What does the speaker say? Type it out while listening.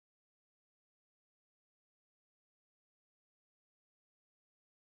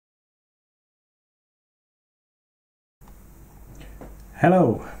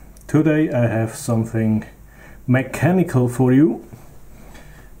Hello, today I have something mechanical for you.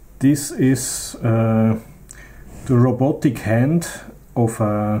 This is the robotic hand of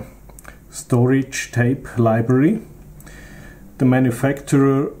a storage tape library. The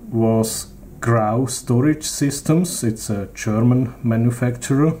manufacturer was GRAU Storage Systems. It's a German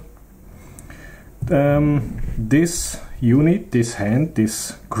manufacturer. This unit, this hand,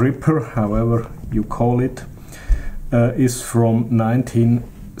 this gripper, however you call it, is from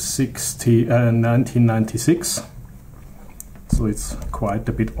 1996, so it's quite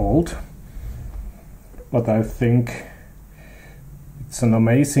a bit old, but I think it's an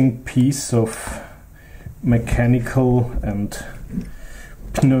amazing piece of mechanical and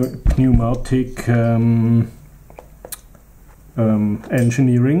pneumatic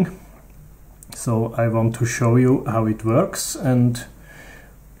engineering. So I want to show you how it works, and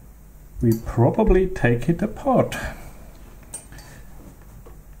we probably take it apart.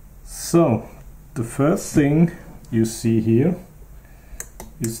 So the first thing you see here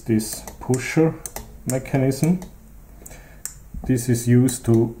is this pusher mechanism. This is used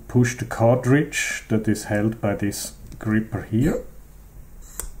to push the cartridge that is held by this gripper here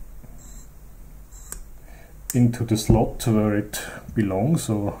into the slot where it belongs,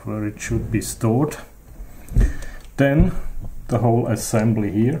 or where it should be stored. Then the whole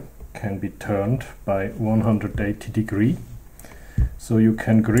assembly here can be turned by 180 degrees. So you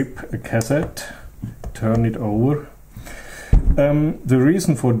can grip a cassette, turn it over. The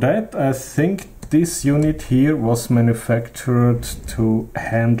reason for that, I think this unit here was manufactured to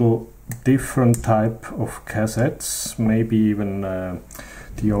handle different type of cassettes, maybe even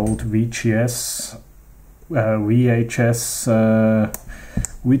the old VHS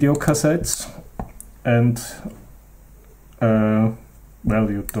video cassettes, and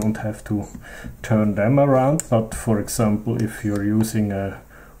well, you don't have to turn them around, but for example, if you're using a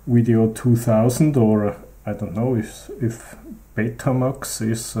Video 2000, or I don't know if Betamax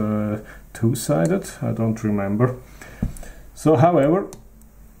is two-sided, I don't remember. So however,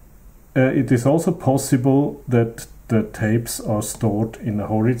 it is also possible that the tapes are stored in a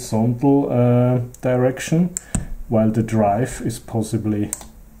horizontal direction, while the drive is possibly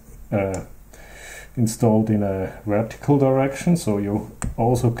installed in a vertical direction, so you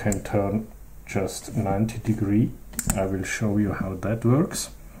also can turn just 90 degrees. I will show you how that works.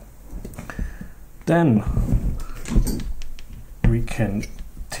 Then we can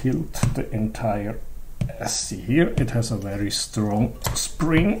tilt the entire, see here, it has a very strong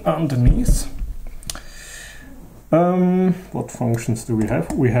spring underneath. What functions do we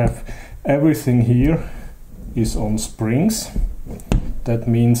have? We have everything here is on springs. That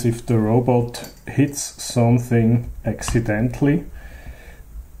means if the robot hits something accidentally,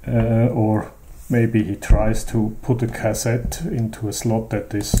 or maybe he tries to put a cassette into a slot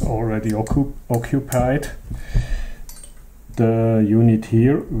that is already occupied, the unit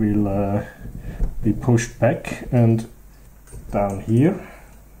here will be pushed back, and down here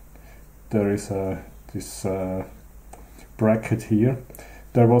there is this bracket here.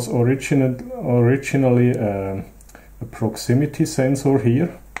 There was originally a proximity sensor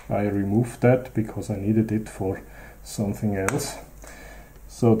here. I removed that because I needed it for something else.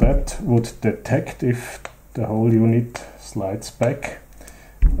 So that would detect if the whole unit slides back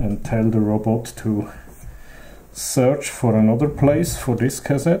and tell the robot to search for another place for this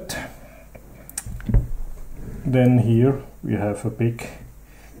cassette. Then here we have a big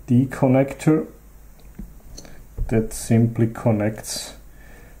D connector that simply connects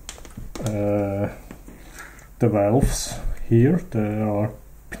the valves here. There are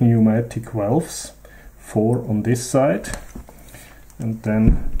pneumatic valves, 4 on this side, and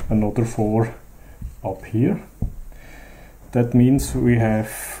then another 4 up here. That means we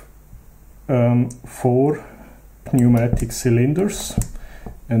have 4 pneumatic cylinders,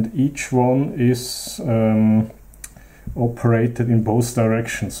 and each one is operated in both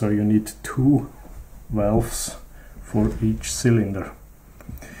directions, so you need 2 valves for each cylinder.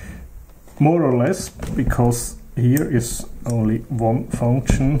 More or less, because here is only one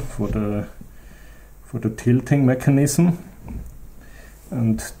function for the tilting mechanism,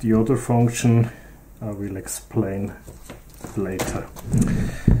 and the other function I will explain later.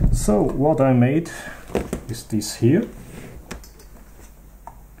 So what I made is this here.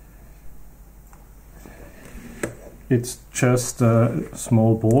 It's just a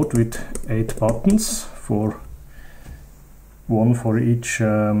small board with 8 buttons, one for each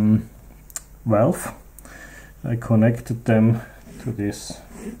valve. I connected them to this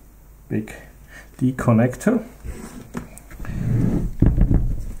big D connector.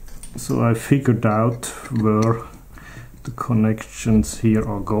 So I figured out where the connections here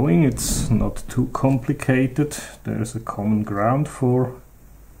are going. It's not too complicated. There's a common ground for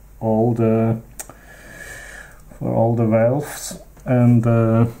all the valves, and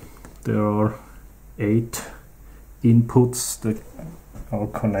there are 8 inputs that are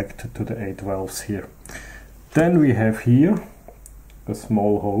connected to the 8 valves here. Then we have here a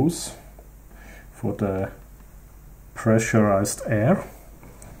small hose for the pressurized air.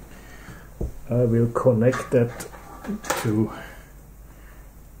 I will connect that to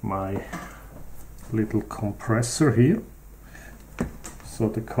my little compressor here. So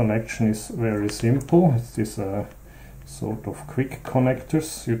the connection is very simple. It is a sort of quick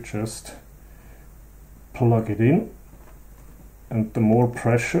connectors. You just plug it in, and the more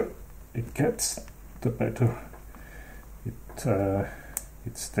pressure it gets, the better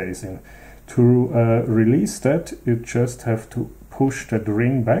it stays in. To release that, you just have to push that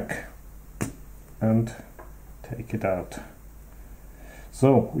ring back and take it out.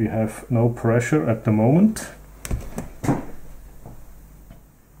 So we have no pressure at the moment.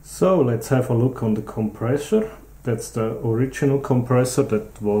 So let's have a look on the compressor. That's the original compressor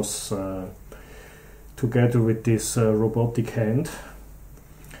that was together with this robotic hand.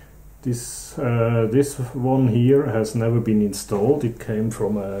 This one here has never been installed. It came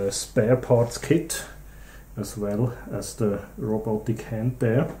from a spare parts kit as well as the robotic hand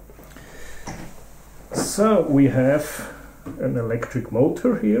there. So we have an electric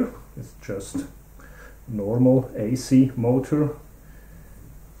motor here. It's just a normal AC motor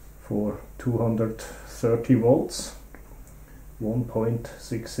for 230 volts,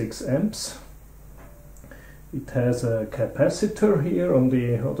 1.66 amps. It has a capacitor here on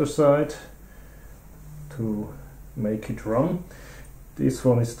the other side to make it run. This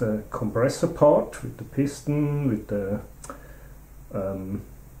one is the compressor part with the piston, with the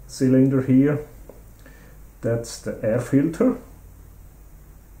cylinder here. That's the air filter,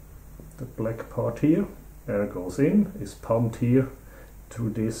 the black part here. Air goes in, is pumped here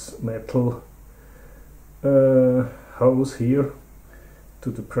through this metal hose here to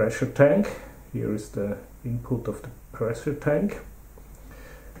the pressure tank. Here is the input of the pressure tank.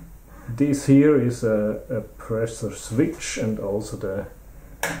 This here is a pressure switch and also the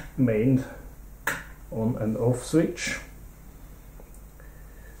main on and off switch,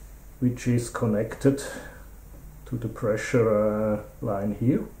 which is connected to the pressure line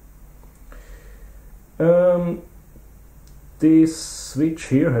here. This switch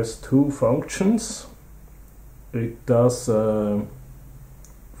here has 2 functions. It does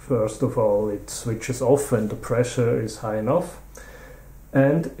first of all, it switches off when the pressure is high enough,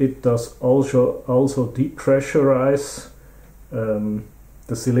 and it does also depressurize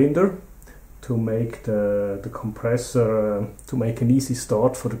the cylinder to make the compressor to make an easy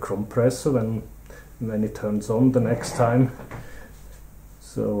start for the compressor when it turns on the next time.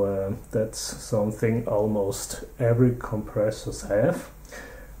 So that's something almost every compressors have.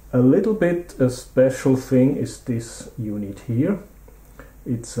 A little bit a special thing is this unit here.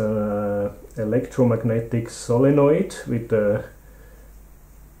 It's an electromagnetic solenoid with an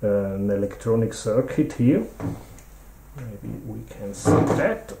electronic circuit here. Maybe we can see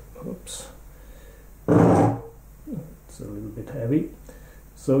that. Oops. It's a little bit heavy.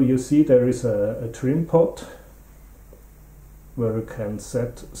 So you see there is a trim pot where you can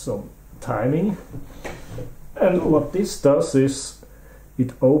set some timing. And what this does is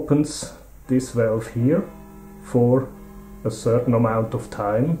it opens this valve here for a certain amount of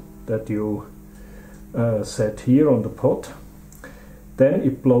time that you set here on the pot. Then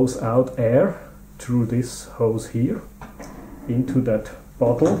it blows out air through this hose here into that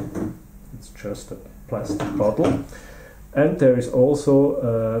bottle. It's just a plastic bottle. And there is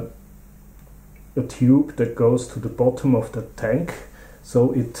also a tube that goes to the bottom of the tank,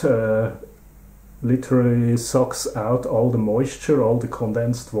 so it literally sucks out all the moisture, all the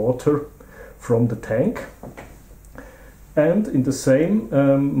condensed water from the tank. And in the same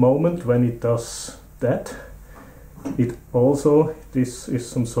moment when it does that, it also, this is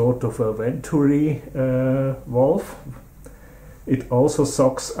some sort of a venturi valve, it also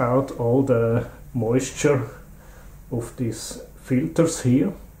sucks out all the moisture of these filters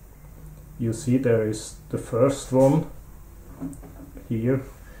here. You see there is the first one here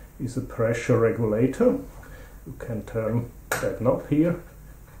is a pressure regulator. You can turn that knob here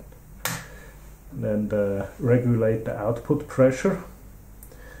and regulate the output pressure.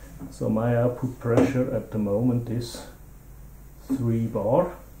 So my output pressure at the moment is 3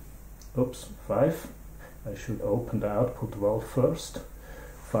 bar. Oops, 5. I should open the output valve first.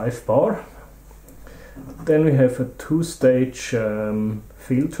 5 bar. Then we have a 2-stage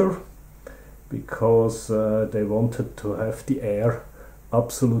filter. because they wanted to have the air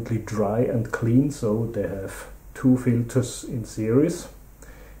absolutely dry and clean, so they have 2 filters in series.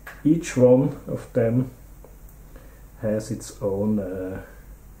 Each one of them has its own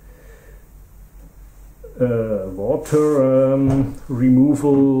water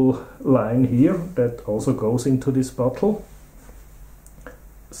removal line here that also goes into this bottle.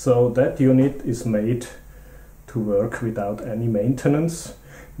 So that unit is made to work without any maintenance.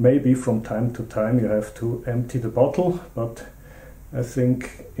 Maybe from time to time you have to empty the bottle, but I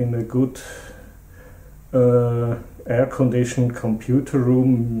think in a good air-conditioned computer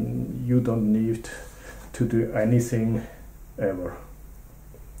room you don't need to do anything ever.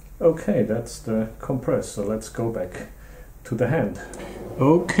 Okay, that's the compressor. Let's go back to the hand.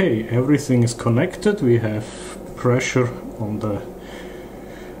 Okay, everything is connected. We have pressure on the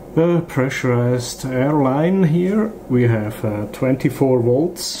pressurized air line here. We have 24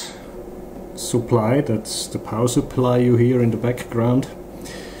 volts supply, that's the power supply you hear in the background.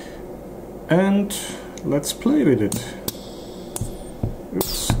 And let's play with it.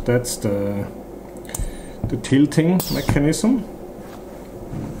 Oops, that's the tilting mechanism.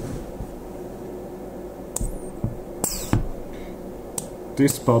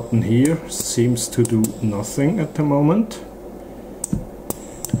 This button here seems to do nothing at the moment.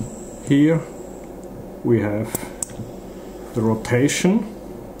 Here we have the rotation,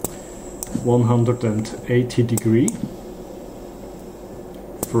 180 degree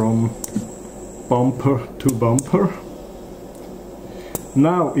from bumper to bumper.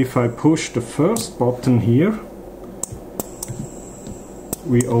 Now if I push the first button here,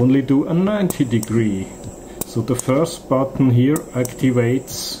 we only do a 90 degree. So the first button here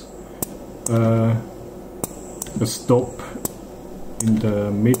activates a stop in the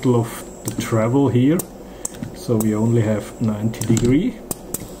middle of the travel here, so we only have 90 degree.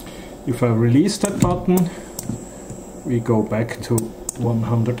 If I release that button, we go back to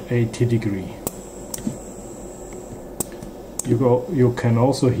 180 degree. You can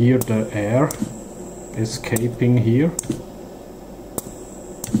also hear the air escaping here.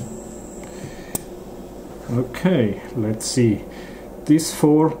 Okay, let's see. These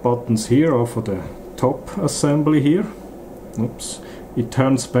 4 buttons here are for the top assembly here. Oops. It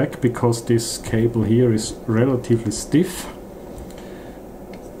turns back because this cable here is relatively stiff.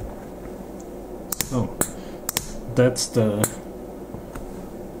 So that's the...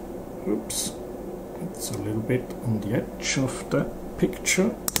 Oops. It's a little bit on the edge of the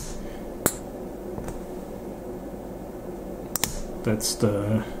picture. That's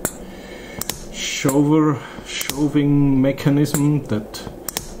the shoving mechanism that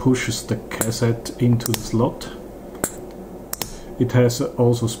pushes the cassette into the slot. It has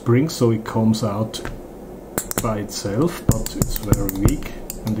also springs, so it comes out by itself, but it's very weak.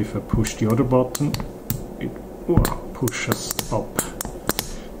 And if I push the other button, it pushes up.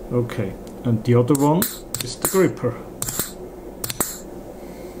 Okay, and the other one is the gripper.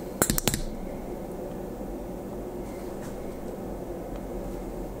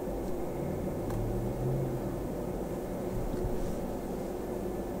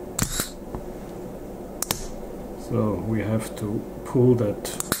 So we have to pull that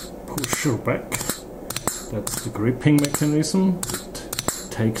pusher back. That's the gripping mechanism. It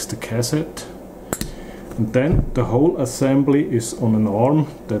takes the cassette. And then the whole assembly is on an arm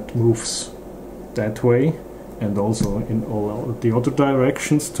that moves that way and also in all the other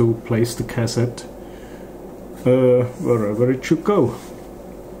directions to place the cassette wherever it should go.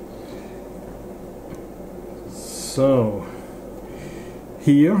 So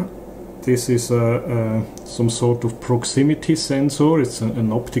here, this is some sort of proximity sensor. It's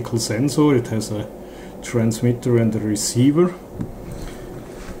an optical sensor. It has a transmitter and a receiver.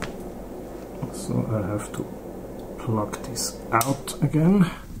 So I have to plug this out again.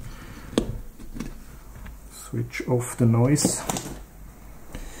 Switch off the noise.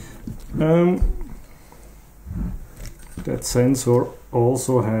 That sensor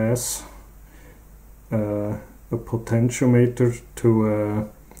also has a potentiometer to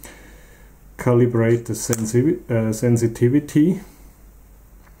calibrate the sensitivity.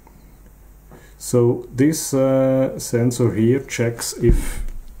 So this sensor here checks if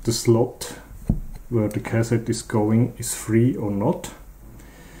the slot where the cassette is going is free or not,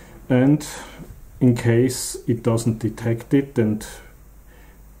 and in case it doesn't detect it and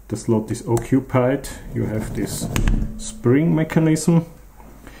the slot is occupied, you have this spring mechanism.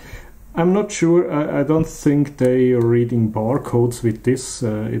 I'm not sure, I don't think they are reading barcodes with this.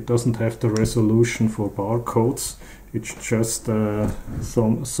 It doesn't have the resolution for barcodes. It's just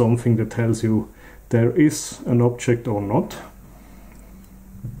something that tells you there is an object or not.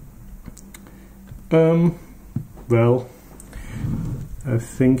 Well, I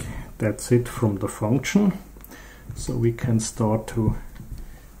think that's it from the function. So we can start to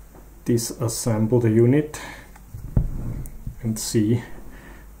disassemble the unit and see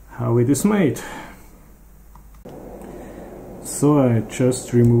how it is made. So I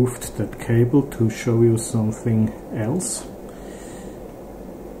just removed that cable to show you something else.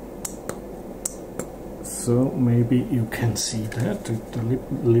 So maybe you can see that with a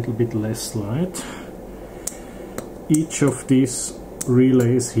little bit less light. Each of these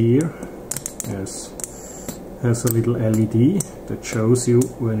relays here has a little LED that shows you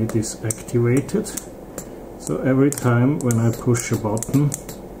when it is activated. So every time when I push a button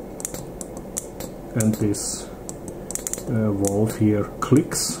and this valve here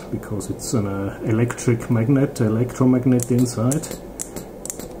clicks, because it's an electromagnet inside,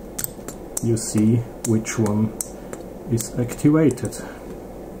 you see which one is activated.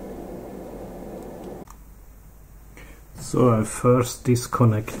 So I first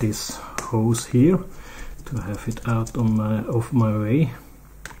disconnect this hose here to have it out of my way.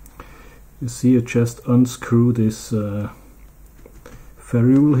 You see, I just unscrew this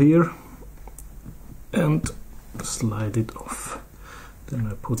ferrule here and slide it off. Then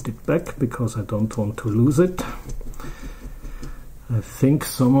I put it back because I don't want to lose it. I think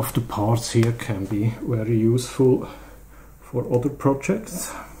some of the parts here can be very useful for other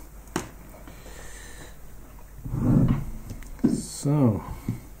projects. So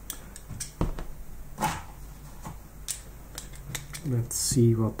let's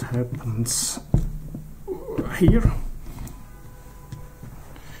see what happens here.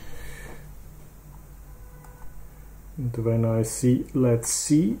 And when I see, let's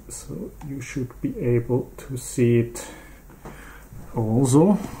see, so you should be able to see it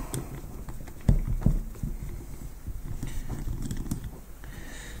also.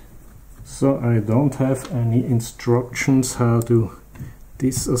 So I don't have any instructions how to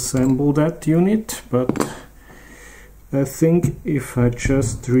disassemble that unit, but I think if I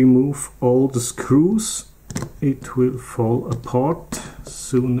just remove all the screws, it will fall apart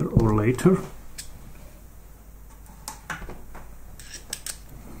sooner or later.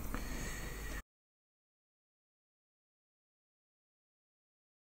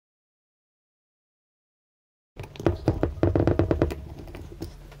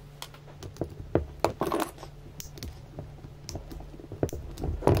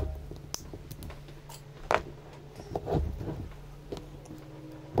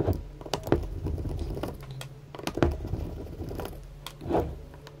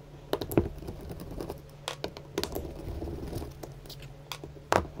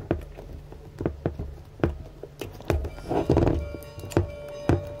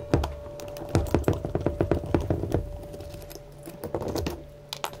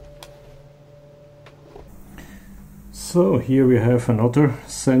 So here we have another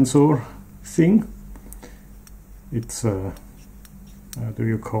sensor thing. It's how do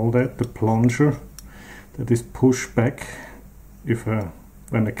you call that? The plunger that is pushed back if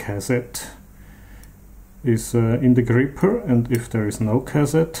when a cassette is in the gripper, and if there is no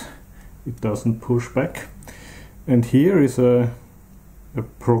cassette it doesn't push back. And here is a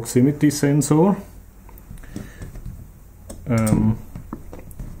proximity sensor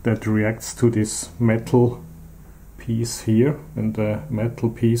that reacts to this metal piece here, and the metal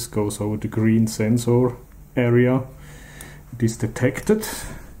piece goes over the green sensor area. It is detected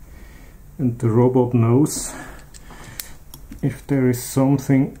and the robot knows if there is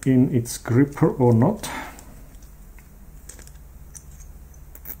something in its gripper or not.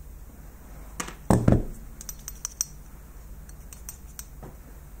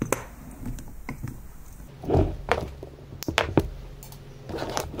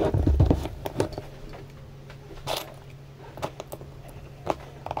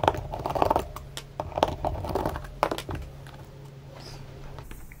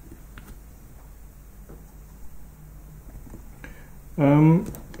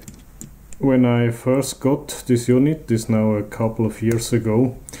 When I first got this unit, this now a couple of years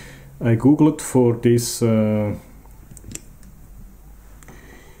ago, I googled for this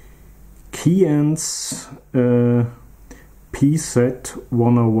Keyence PSET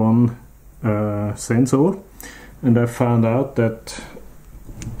 101 sensor, and I found out that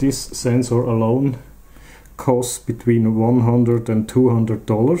this sensor alone costs between $100 and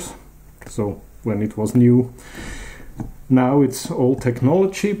 $200. So when it was new. Now it's old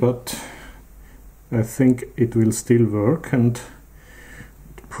technology, but I think it will still work, and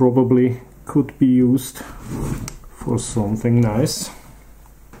it probably could be used for something nice.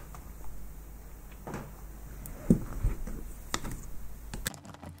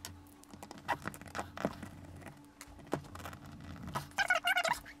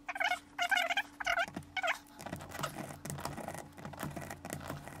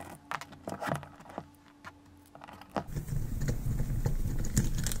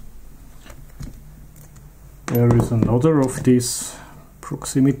 There is another of these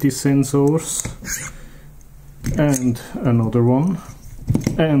proximity sensors, and another one,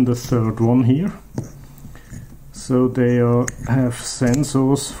 and a third one here. So they have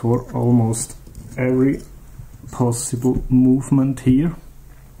sensors for almost every possible movement here.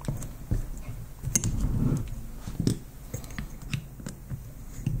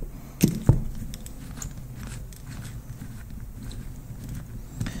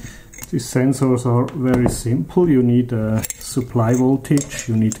 These sensors are very simple. You need a supply voltage,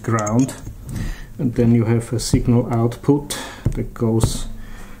 you need ground, and then you have a signal output that goes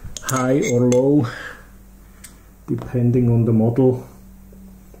high or low depending on the model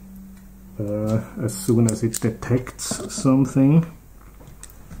as soon as it detects something.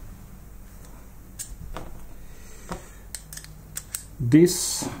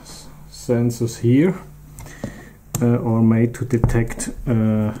 These sensors here are made to detect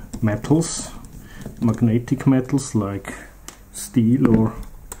metals, magnetic metals like steel or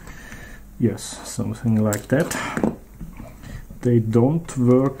yes, something like that. They don't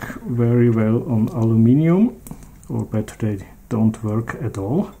work very well on aluminium, or better, they don't work at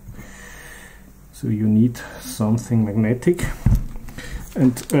all. So you need something magnetic,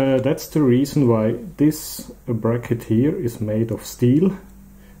 and that's the reason why this bracket here is made of steel,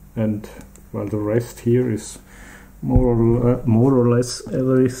 and while the rest here is more or less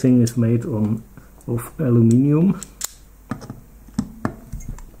everything is made of aluminium.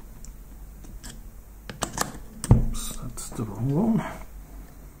 Oops, that's the wrong one.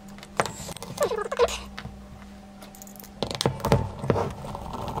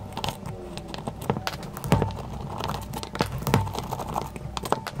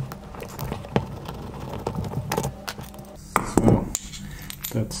 So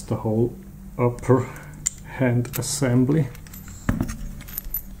that's the whole upper hand assembly.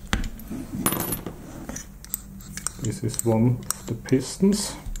 This is one of the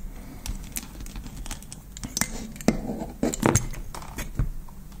pistons.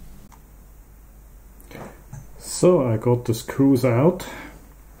 So I got the screws out,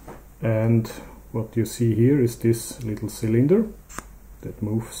 and what you see here is this little cylinder that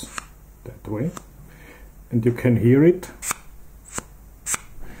moves that way, and you can hear it.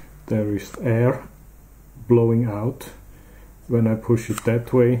 There is air blowing out. When I push it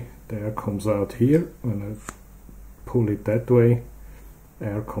that way, the air comes out here. When I pull it that way,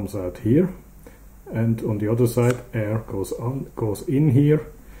 air comes out here, and on the other side air goes in here,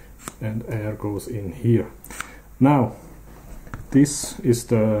 and air goes in here. Now this is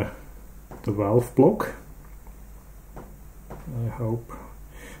the valve block. I hope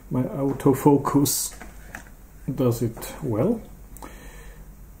my autofocus does it well.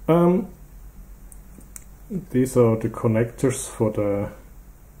 These are the connectors for the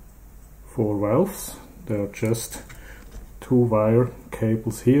 4 valves. They are just 2 wire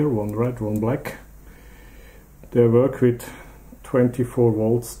cables here, one red, one black. They work with 24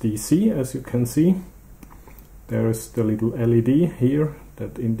 volts DC, as you can see. There is the little LED here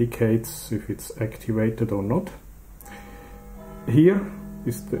that indicates if it's activated or not. Here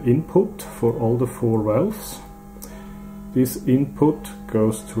is the input for all the 4 valves. This input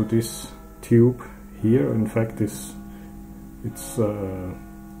goes to this tube here. In fact, it's a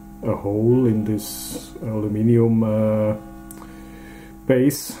hole in this aluminium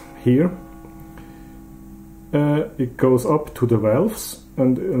base here. It goes up to the valves,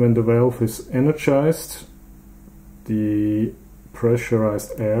 and when the valve is energized, the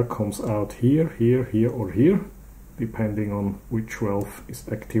pressurized air comes out here, here, here, or here, depending on which valve is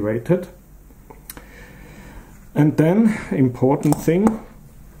activated. And then, important thing,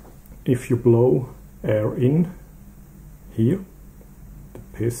 if you blow air in here, the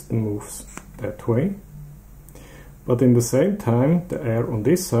piston moves that way, but in the same time the air on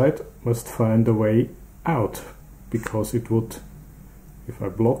this side must find a way out, because it would, if I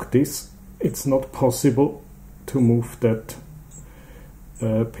block this, it's not possible to move that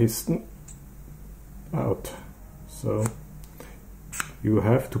piston out. So you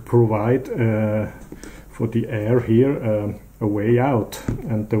have to provide for the air here a way out,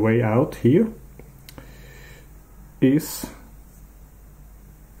 and the way out here is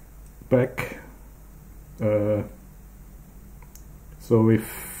back. So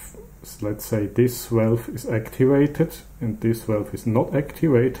if, let's say, this valve is activated and this valve is not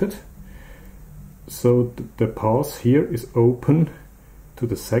activated, so the path here is open to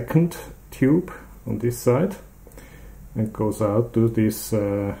the second tube on this side and goes out to this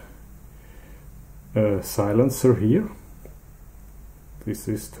silencer here. This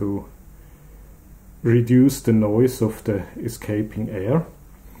is to reduce the noise of the escaping air.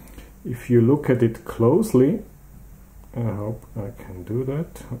 if you look at it closely, I hope I can do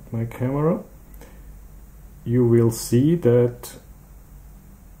that with my camera, you will see that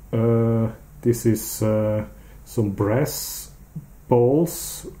this is some brass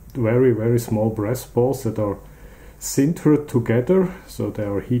balls, very small brass balls that are sintered together, so they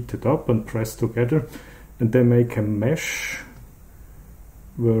are heated up and pressed together, and they make a mesh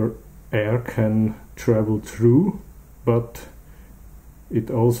where air can travel through, but it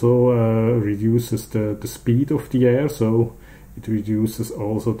also reduces the speed of the air, so it reduces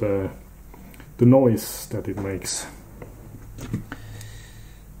also the noise that it makes.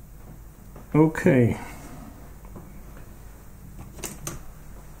 Okay.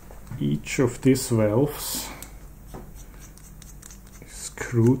 Each of these valves is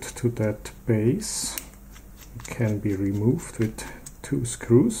screwed to that base. It can be removed with 2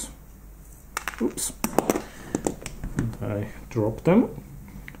 screws. Oops. And I drop them.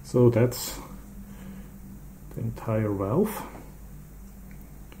 So that's the entire valve.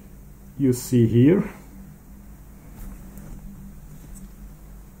 You see here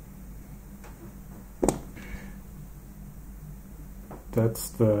that's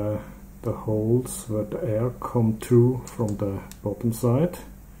the holes where the air come through from the bottom side.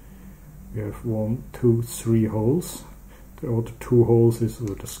 We have 1, 2, 3 holes. The other 2 holes is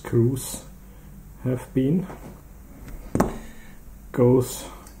where the screws have been. Goes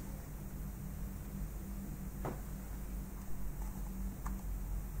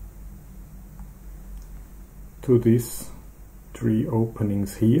to these 3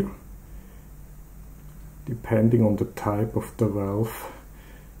 openings here. Depending on the type of the valve,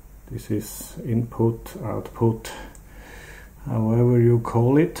 this is input, output, however you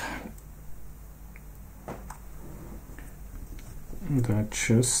call it. And I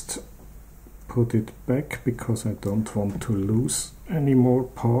just put it back because I don't want to lose any more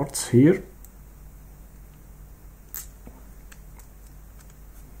parts here.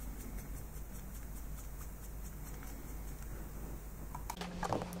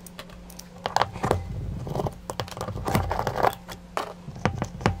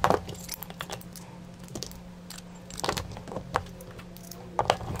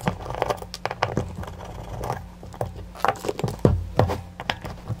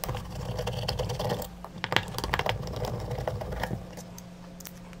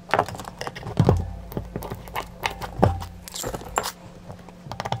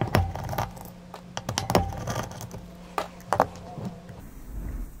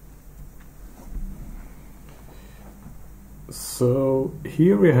 So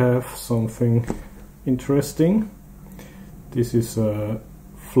here we have something interesting. This is a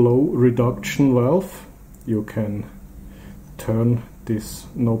flow reduction valve. You can turn this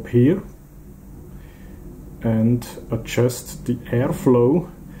knob here and adjust the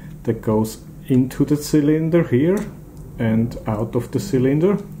airflow that goes into the cylinder here and out of the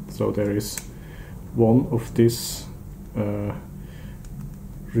cylinder. So there is one of these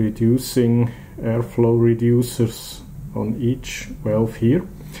reducing airflow reducers on each valve here.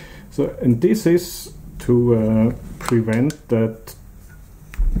 So, and this is to prevent that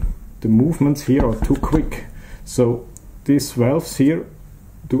the movements here are too quick. So these valves here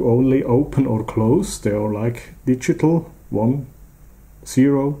do only open or close. They are like digital, 1,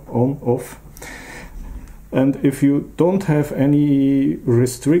 0, on, off. And if you don't have any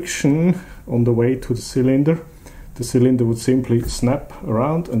restriction on the way to the cylinder would simply snap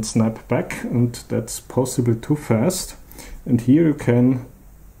around and snap back, and that's possibly too fast. And here you can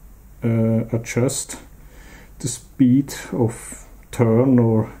adjust the speed of turn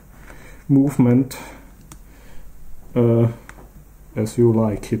or movement as you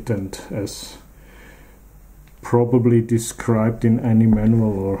like it, and as probably described in any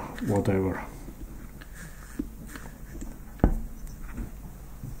manual or whatever.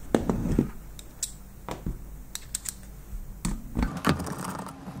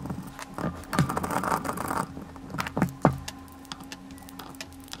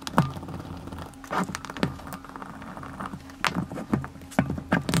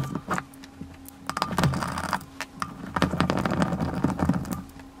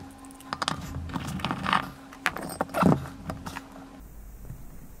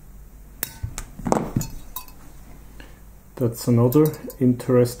 That's another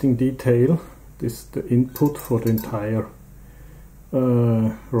interesting detail. This is the input for the entire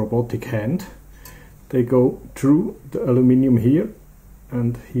robotic hand. They go through the aluminium here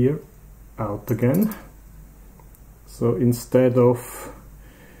and here out again. So instead of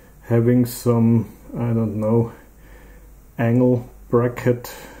having some, I don't know, angle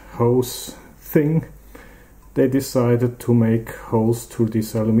bracket hose thing, they decided to make holes to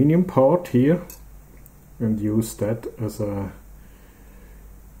this aluminium part here and use that as a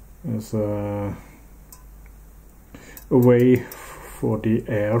way for the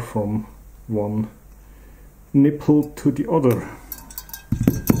air from one nipple to the other.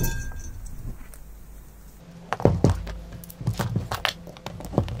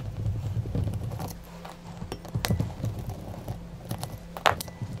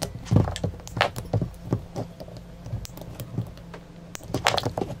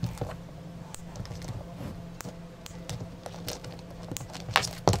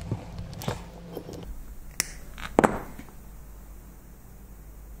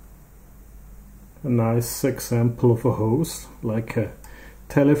 A nice example of a hose, like a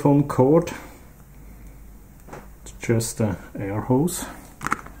telephone cord. It's just an air hose.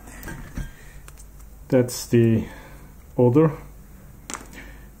 That's the other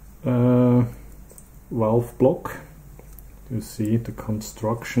valve block. You see the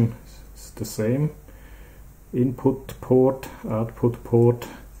construction is the same. Input port, output port,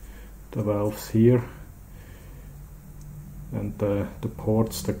 the valves here, and the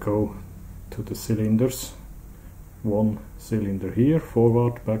ports that go to the cylinders. One cylinder here,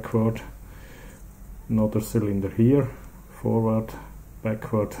 forward, backward, another cylinder here, forward,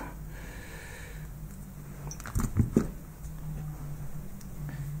 backward.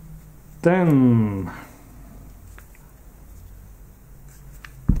 Then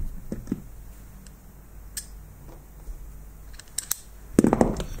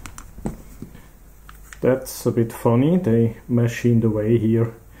that's a bit funny, they machined away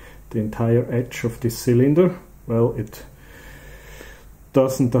here the entire edge of this cylinder. Well, it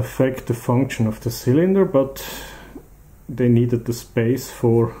doesn't affect the function of the cylinder, but they needed the space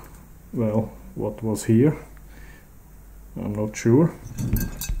for, well, what was here. I'm not sure.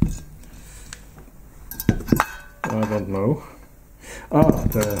 I don't know.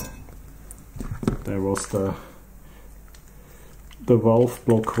 There was the valve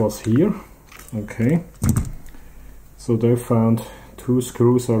block was here. Okay. So they found 2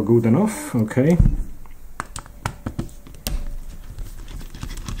 screws are good enough, okay.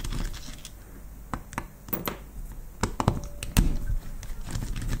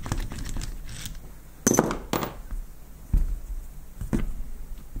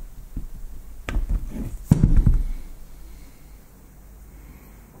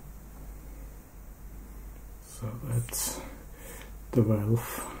 So that's the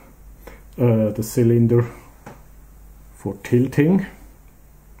valve, the cylinder for tilting.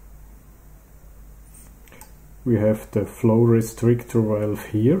 We have the flow restrictor valve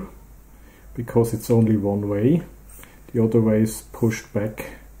here, because it's only one way. The other way is pushed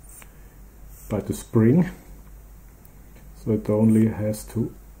back by the spring, so it only has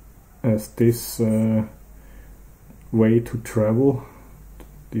this way to travel.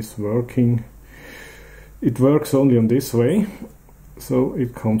 It works only on this way, so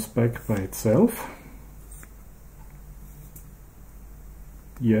it comes back by itself.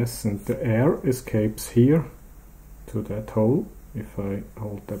 Yes, and the air escapes here to that hole. If I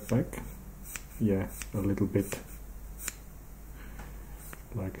hold that back, yeah, a little bit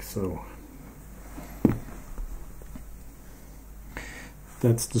like so.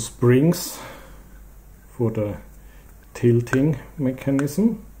 That's the springs for the tilting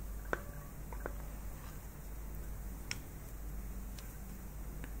mechanism.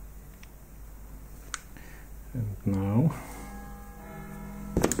 And now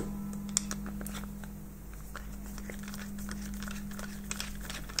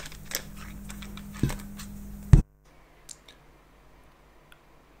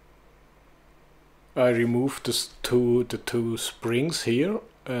I remove the two springs here,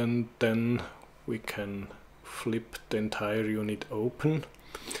 and then we can flip the entire unit open,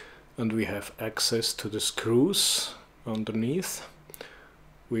 and we have access to the screws underneath,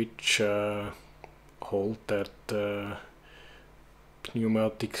 which hold that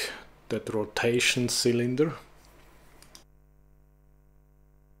pneumatic, that rotation cylinder.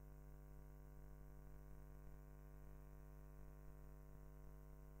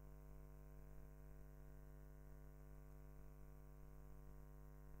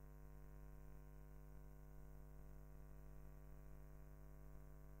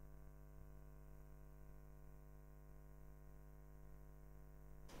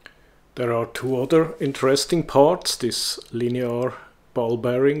 There are 2 other interesting parts, these linear ball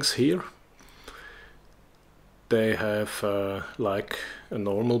bearings here. They have, like a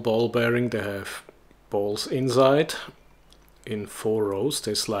normal ball bearing, they have balls inside in 4 rows.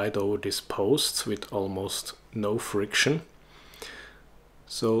 They slide over these posts with almost no friction.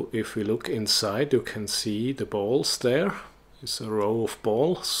 So if we look inside, you can see the balls there. It's a row of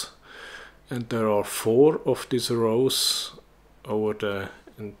balls, and there are 4 of these rows over the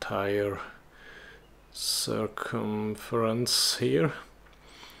entire circumference here.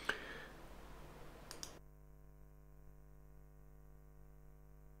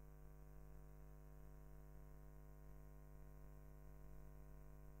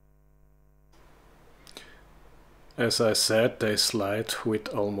 As I said, they slide with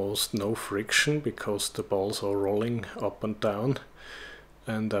almost no friction because the balls are rolling up and down,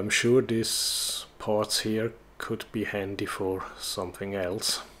 and I'm sure these parts here could be handy for something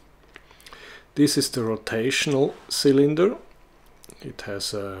else. This is the rotational cylinder. It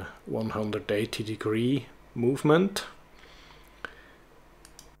has a 180-degree movement.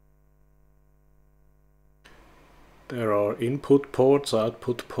 There are input ports,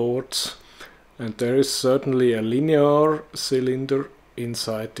 output ports, and there is certainly a linear cylinder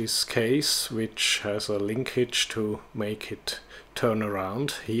inside this case, which has a linkage to make it turn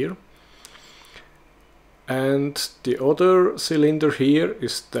around here. And the other cylinder here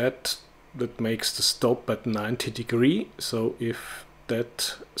is that makes the stop at 90 degrees. So if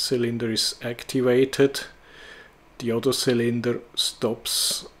that cylinder is activated, the other cylinder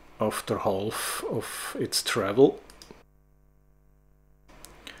stops after half of its travel.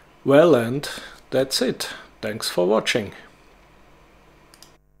 Well, and that's it. Thanks for watching.